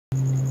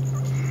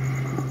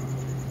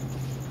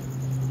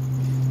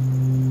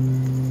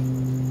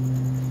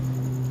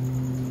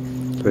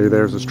So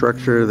there's the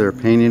structure. They're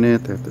painting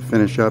it. They have to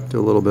finish up, do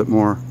a little bit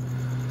more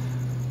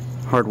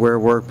hardware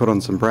work, put on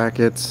some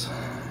brackets,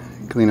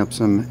 clean up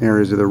some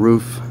areas of the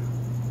roof.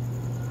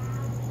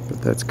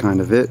 But that's kind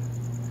of it.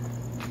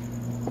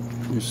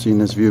 You've seen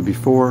this view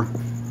before.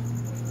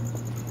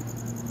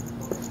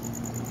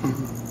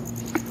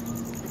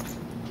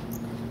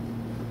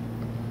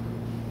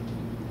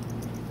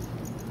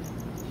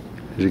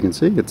 As you can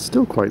see, it's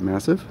still quite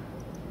massive.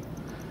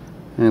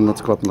 And let's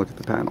go up and look at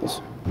the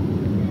panels.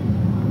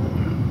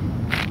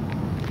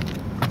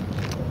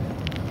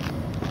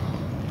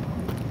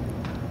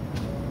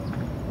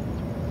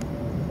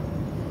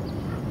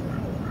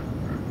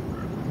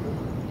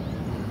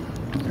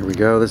 There we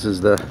go. This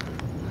is the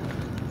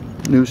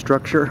new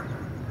structure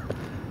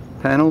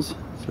panels.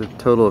 It's a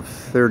total of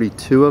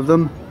 32 of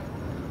them.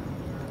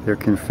 They're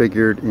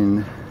configured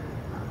in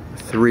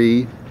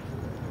 3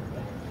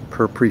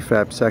 per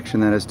prefab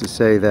section. That is to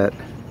say that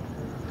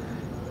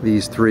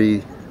these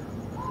 3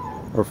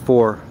 or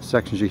 4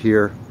 sections you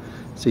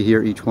see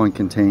here, each one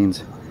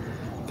contains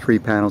 3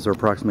 panels that are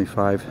approximately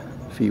 5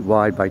 feet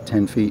wide by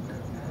 10 feet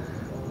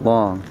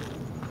long.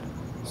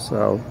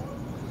 So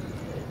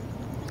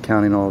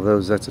counting all of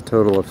those, that's a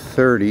total of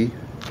 30.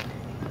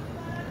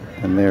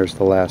 And there's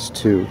the last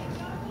 2.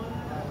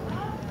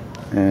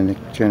 And it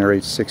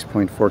generates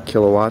 6.4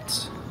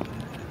 kilowatts.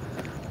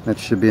 That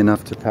should be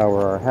enough to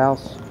power our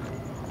house.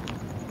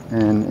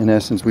 And in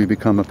essence, we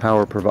become a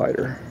power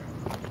provider.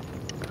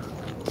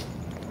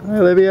 Hi,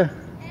 Olivia.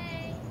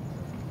 Hey.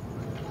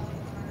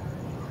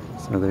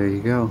 So there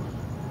you go.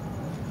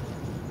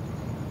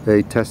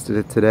 They tested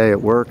it today.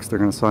 It works. They're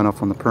going to sign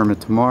off on the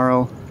permit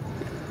tomorrow.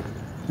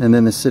 And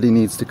then the city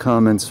needs to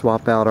come and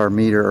swap out our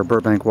meter, or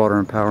Burbank Water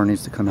and Power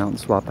needs to come out and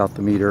swap out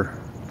the meter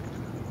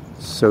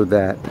so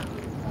that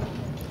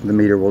the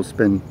meter will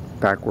spin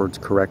backwards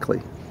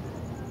correctly.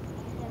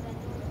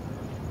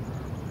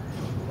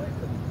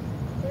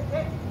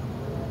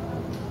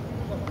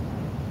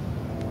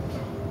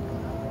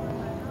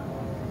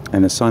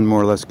 And the sun more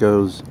or less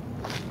comes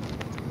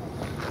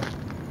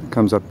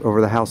up over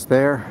the house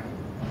there,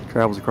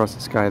 travels across the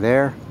sky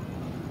there,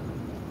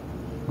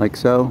 like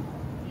so,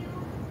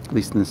 at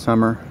least in the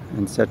summer,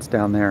 and sets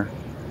down there.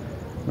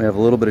 We have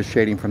a little bit of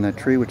shading from that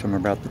tree, which I'm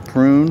about to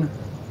prune.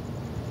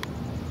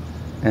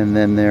 And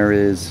then there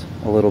is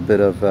a little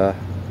bit of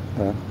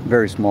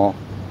very small,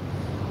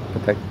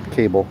 but that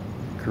cable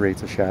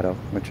creates a shadow,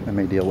 which I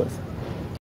may deal with.